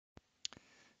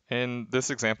In this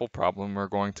example problem, we're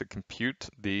going to compute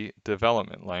the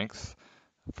development length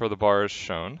for the bars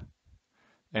shown,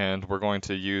 and we're going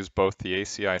to use both the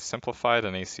ACI simplified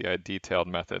and ACI detailed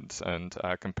methods and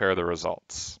compare the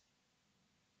results.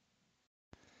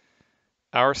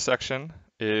 Our section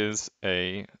is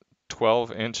a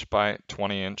 12-inch by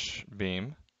 20-inch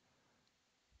beam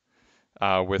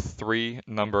with 3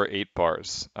 number 8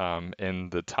 bars in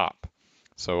the top.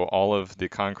 So all of the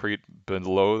concrete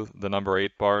below the number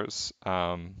 8 bars,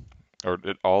 all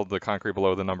the concrete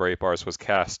below the number 8 bars was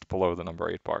cast below the number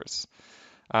 8 bars.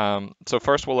 So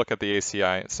first we'll look at the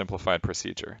ACI simplified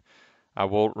procedure.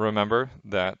 We'll remember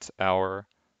that our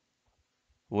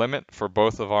limit for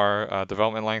both of our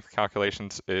development length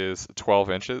calculations is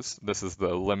 12 inches. This is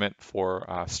the limit for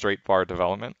straight bar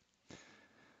development.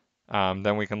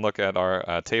 Then we can look at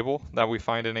our table that we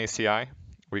find in ACI.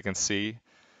 We can see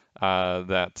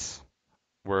that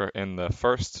we're in the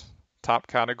first top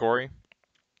category,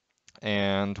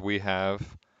 and we have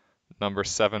number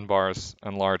 7 bars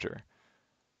and larger.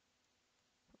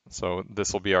 So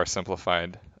this will be our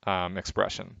simplified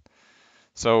expression.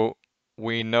 So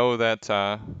we know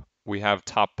that we have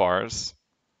top bars.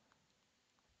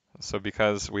 So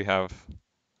because we have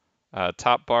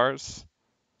top bars,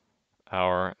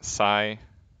 our psi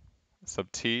sub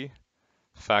t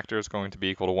factor is going to be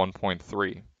equal to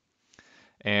 1.3.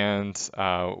 And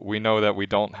we know that we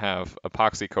don't have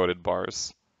epoxy coated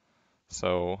bars.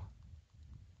 So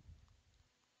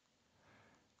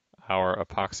our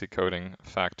epoxy coating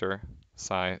factor,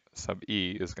 psi sub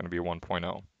e, is going to be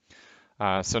 1.0.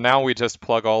 So now we just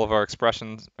plug all of our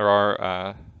expressions, or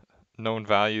our known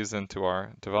values, into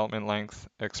our development length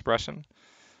expression.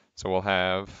 So we'll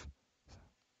have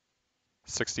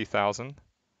 60,000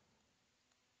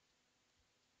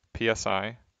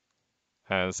 psi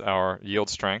as our yield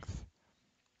strength,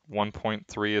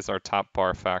 1.3 is our top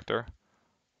bar factor,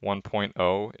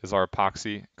 1.0 is our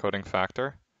epoxy coating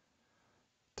factor,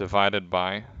 divided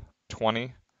by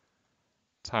 20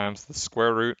 times the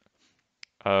square root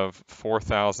of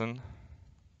 4,000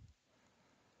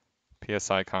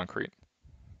 psi concrete.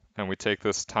 And we take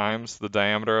this times the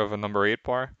diameter of a number 8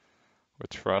 bar,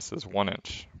 which for us is 1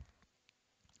 inch.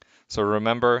 So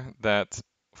remember that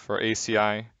for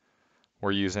ACI,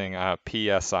 we're using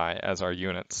PSI as our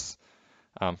units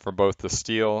for both the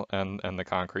steel and the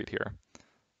concrete here.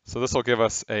 So this will give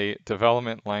us a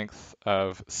development length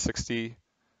of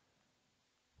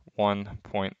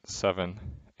 61.7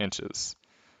 inches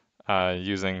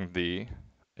using the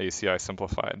ACI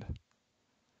simplified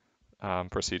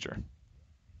procedure.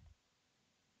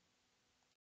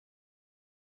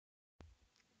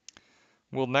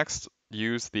 We'll next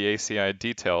use the ACI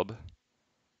detailed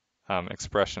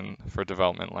expression for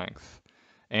development length.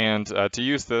 And to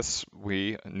use this,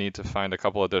 we need to find a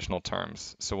couple additional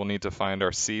terms. So we'll need to find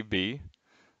our CB,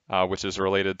 which is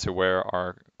related to where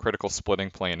our critical splitting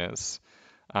plane is,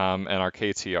 and our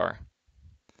KTR,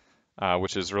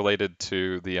 which is related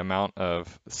to the amount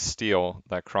of steel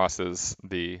that crosses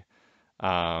the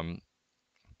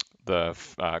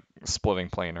splitting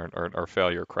plane or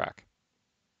failure crack.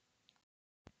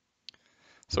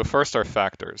 So first, our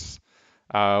factors.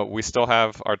 We still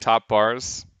have our top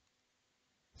bars.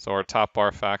 So our top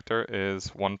bar factor is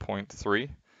 1.3.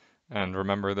 And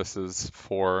remember, this is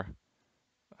for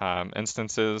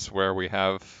instances where we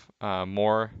have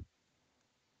more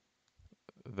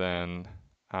than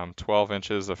 12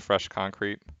 inches of fresh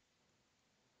concrete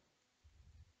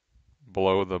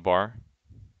below the bar.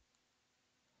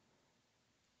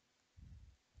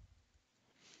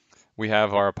 We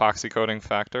have our epoxy coating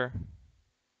factor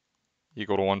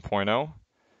equal to 1.0.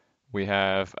 We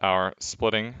have our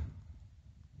splitting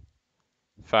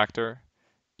factor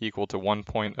equal to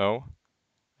 1.0,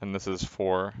 and this is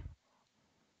for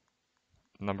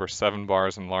number 7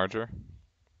 bars and larger.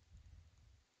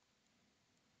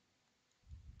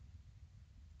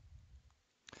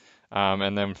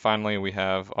 And then finally we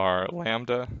have our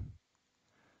lambda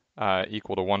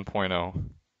equal to 1.0,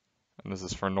 and this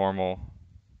is for normal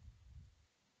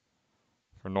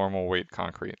weight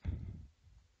concrete.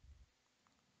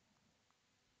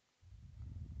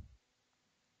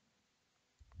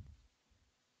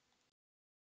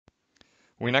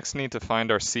 We next need to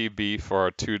find our CB for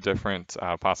our 2 different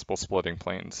possible splitting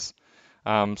planes.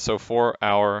 So for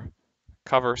our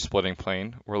cover splitting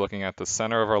plane, we're looking at the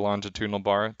center of our longitudinal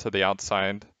bar to the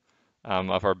outside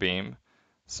of our beam.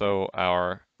 So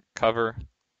our cover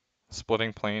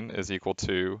splitting plane is equal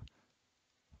to,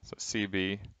 so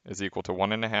CB is equal to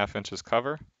 1.5 inches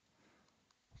cover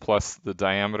plus the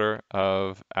diameter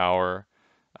of our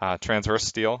transverse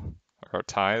steel, or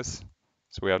ties,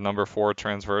 So we have number 4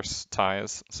 transverse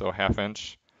ties, so 1/2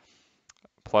 inch,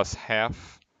 plus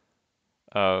half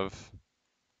of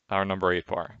our number 8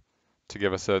 bar to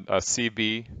give us a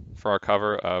CB for our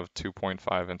cover of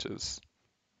 2.5 inches.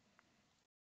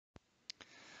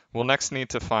 We'll next need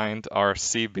to find our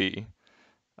CB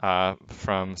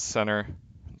from center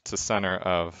to center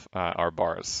of our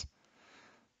bars.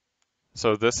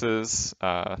 So this is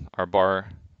our bar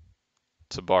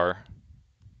to bar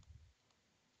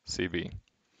CB.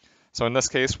 So in this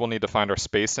case, we'll need to find our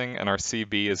spacing, and our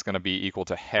CB is going to be equal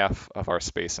to half of our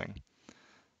spacing.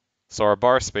 So our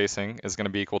bar spacing is going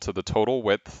to be equal to the total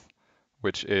width,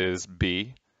 which is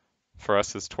B, for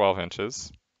us is 12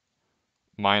 inches,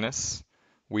 minus,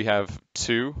 we have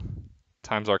 2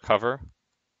 times our cover,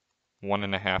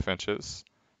 1.5 inches,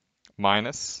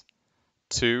 minus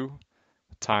 2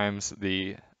 times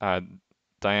the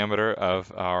diameter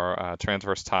of our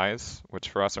transverse ties, which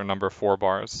for us are number 4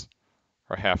 bars,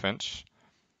 or 1/2 inch.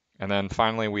 And then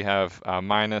finally we have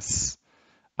minus,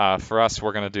 for us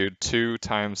we're going to do 2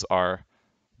 times our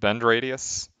bend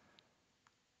radius.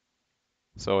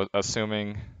 So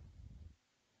assuming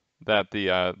that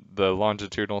the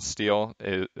longitudinal steel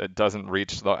it doesn't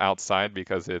reach the outside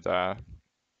because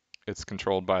it's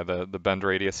controlled by the bend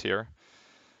radius here.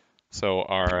 So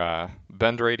our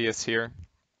bend radius here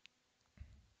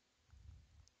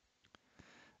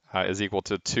is equal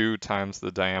to 2 times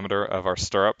the diameter of our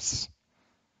stirrups.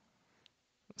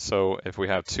 So if we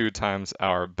have 2 times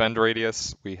our bend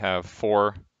radius, we have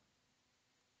 4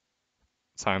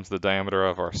 times the diameter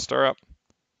of our stirrup,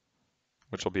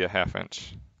 which will be 1/2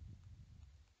 inch.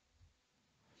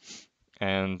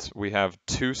 And we have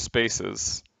 2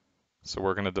 spaces, so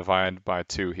we're going to divide by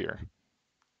 2 here.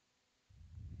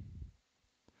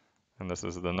 And this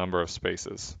is the number of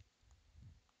spaces.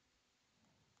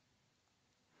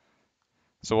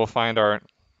 So we'll find our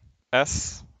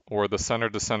S, or the center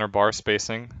to center bar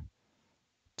spacing,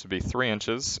 to be 3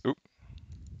 inches.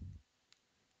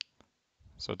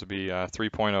 So to be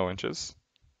 3.0 inches.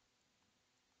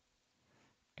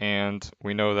 And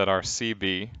we know that our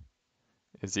CB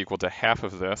is equal to half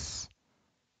of this.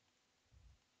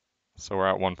 So we're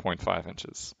at 1.5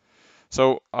 inches.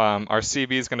 So our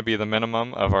CB is going to be the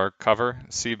minimum of our cover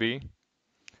CB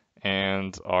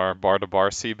and our bar to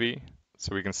bar CB.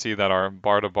 So we can see that our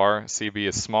bar to bar CB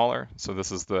is smaller. So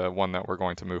this is the one that we're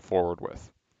going to move forward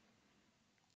with.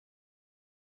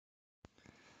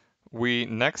 We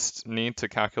next need to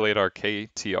calculate our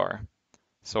KTR.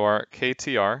 So our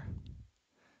KTR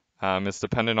is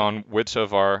dependent on which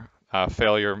of our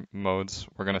failure modes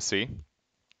we're going to see.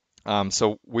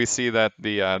 So we see that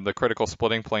the critical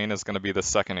splitting plane is going to be the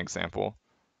second example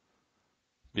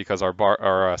because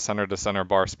our center to center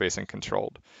bar spacing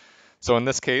controlled. So in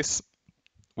this case,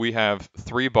 we have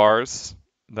 3 bars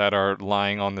that are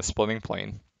lying on the splitting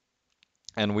plane,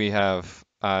 and we have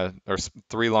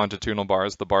 3 longitudinal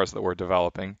bars, the bars that we're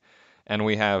developing, and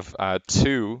we have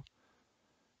 2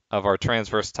 of our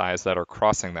transverse ties that are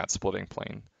crossing that splitting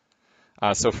plane.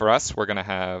 So for us, we're going to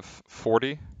have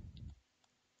 40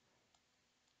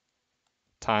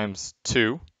 times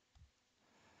 2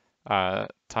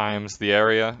 times the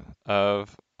area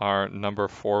of our number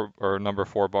 4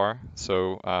 bar,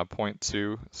 so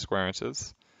 0.2 square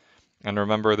inches. And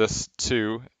remember, this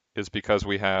 2 is because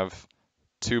we have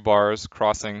 2 bars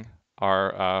crossing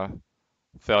our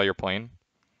failure plane.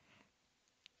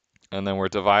 And then we're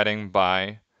dividing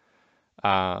by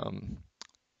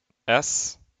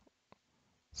S,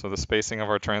 so the spacing of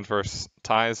our transverse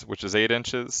ties, which is 8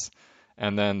 inches,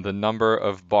 and then the number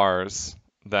of bars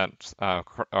that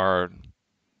are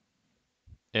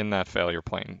in that failure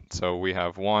plane. So we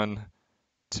have 1,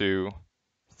 2,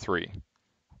 3.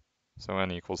 So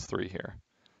n equals 3 here.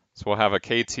 So we'll have a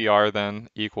KTR then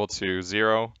equal to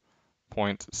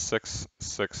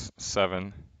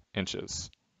 0.667 inches.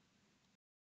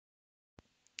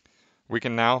 We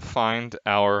can now find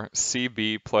our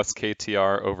CB plus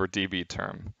KTR over DB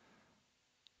term.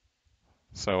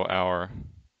 So our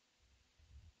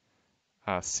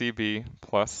CB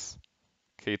plus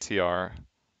KTR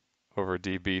over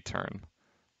DB term,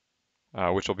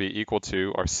 which will be equal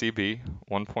to our CB,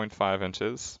 1.5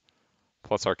 inches,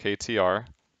 plus our KTR,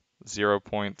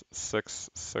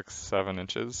 0.667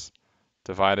 inches,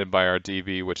 divided by our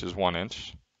DB, which is 1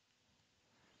 inch.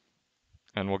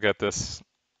 And we'll get this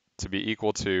to be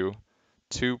equal to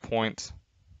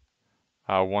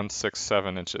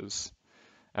 2.167 inches.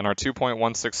 And our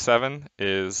 2.167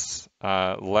 is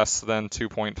less than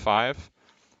 2.5,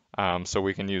 so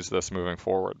we can use this moving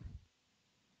forward.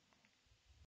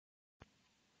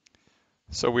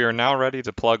 So we are now ready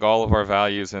to plug all of our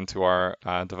values into our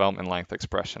development length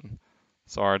expression.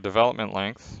 So our development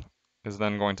length is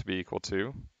then going to be equal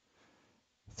to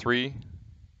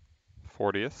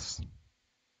 3/40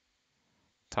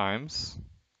 times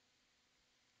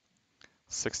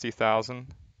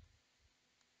 60,000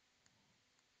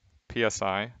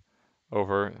 psi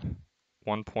over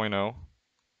 1.0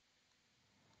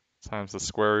 times the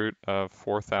square root of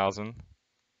 4,000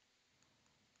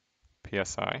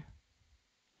 psi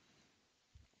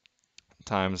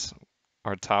times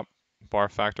our top bar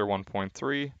factor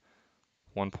 1.3,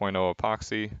 1.0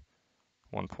 epoxy,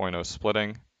 1.0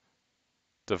 splitting,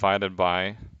 divided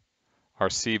by our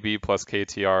CB plus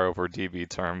KTR over DB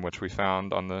term, which we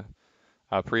found on the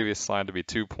previous slide to be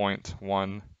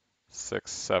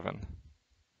 2.167.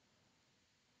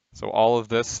 So all of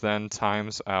this then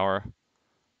times our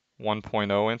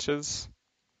 1.0 inches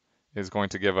is going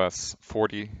to give us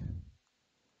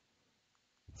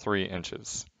 43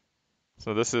 inches.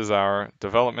 So this is our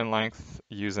development length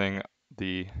using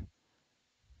the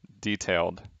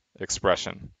detailed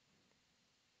expression.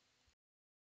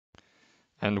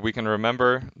 And we can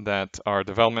remember that our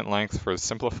development length for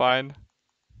simplified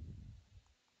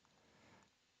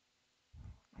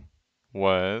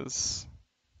was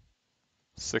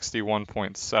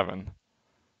 61.7.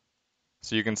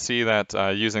 So you can see that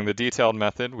using the detailed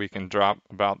method, we can drop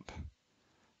about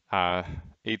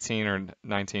 18 or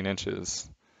 19 inches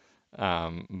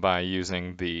by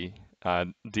using the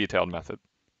detailed method.